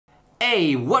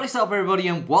Hey, what is up everybody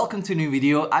and welcome to a new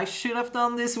video. I should have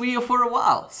done this video for a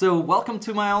while. So welcome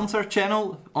to my ONSRA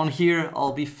channel. On here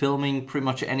I'll be filming pretty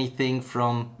much anything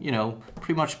from,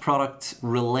 pretty much product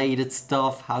related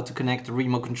stuff, how to connect the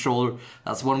remote controller.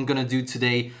 That's what I'm gonna do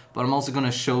today. But I'm also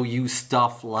gonna show you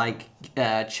stuff like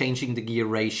changing the gear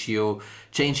ratio,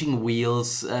 changing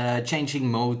wheels, changing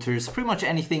motors, pretty much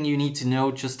anything you need to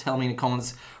know. Just tell me in the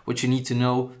comments what you need to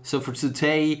know. So for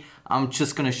today, I'm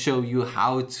just gonna show you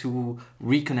how to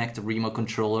reconnect the remote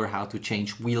controller, how to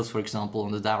change wheels, for example,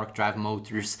 on the direct drive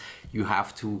motors. You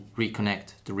have to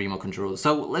reconnect the remote controller.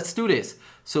 So let's do this.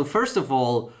 So first of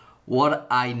all, what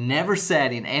I never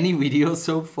said in any video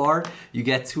so far, you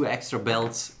get 2 extra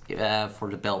belts for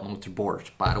the belt motor board,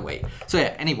 by the way. So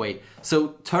yeah, anyway,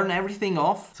 so turn everything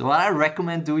off. So what I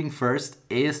recommend doing first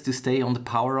is to stay on the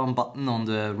power on button on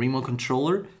the remote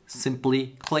controller.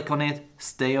 Simply click on it,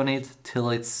 stay on it till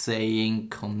it's saying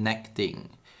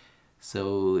connecting.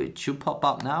 So it should pop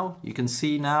up now. You can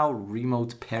see now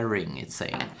remote pairing, it's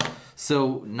saying.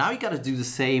 So now you gotta do the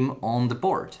same on the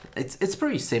board. It's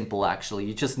pretty simple actually,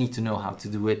 you just need to know how to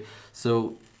do it.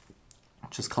 So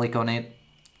just click on it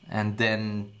and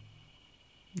then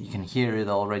you can hear it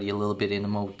already a little bit in the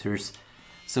motors.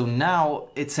 So now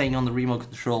it's saying on the remote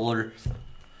controller,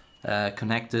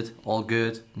 connected, all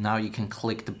good. Now you can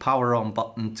click the power on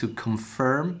button to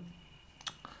confirm.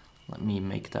 Let me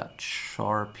make that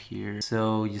sharp here.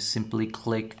 So you simply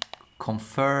click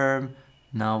confirm.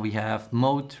 Now we have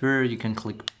motor, you can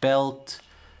click belt.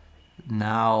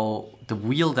 Now the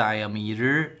wheel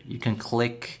diameter, you can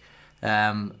click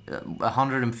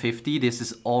 150. This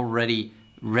is already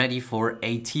ready for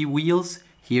AT wheels.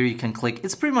 Here you can click,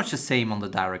 it's pretty much the same on the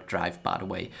direct drive, by the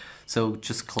way. So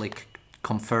just click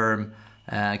confirm,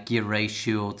 gear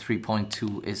ratio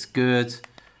 3.2 is good,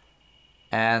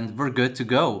 and we're good to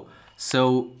go.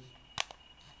 So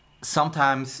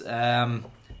sometimes,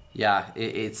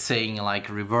 it's saying like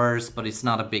reverse, but it's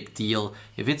not a big deal.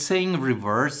 If it's saying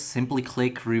reverse, simply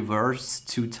click reverse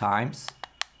 2 times,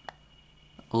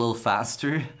 a little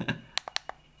faster,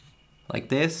 like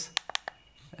this,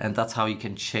 and that's how you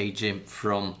can change it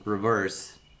from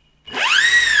reverse.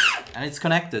 And it's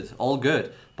connected, all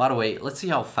good. By the way, let's see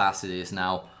how fast it is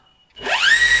now.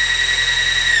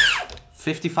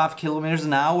 55 kilometers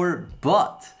an hour,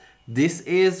 but this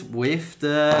is with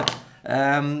the,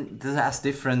 this has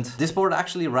different, this board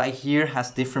actually right here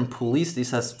has different pulleys.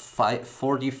 This has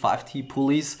 45T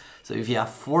pulleys. So if you have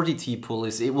 40T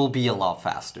pulleys, it will be a lot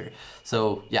faster.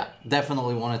 So yeah,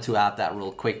 definitely wanted to add that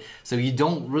real quick. So you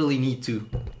don't really need to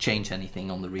change anything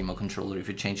on the remote controller if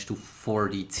you change to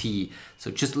 40T.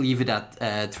 So just leave it at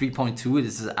 3.2.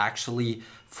 This is actually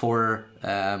for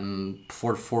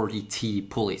 40T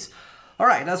pulleys. All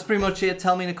right, that's pretty much it.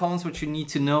 Tell me in the comments what you need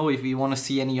to know. If you want to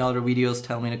see any other videos,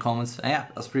 tell me in the comments. And yeah,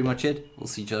 that's pretty much it. We'll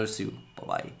see each other soon.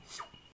 Bye-bye.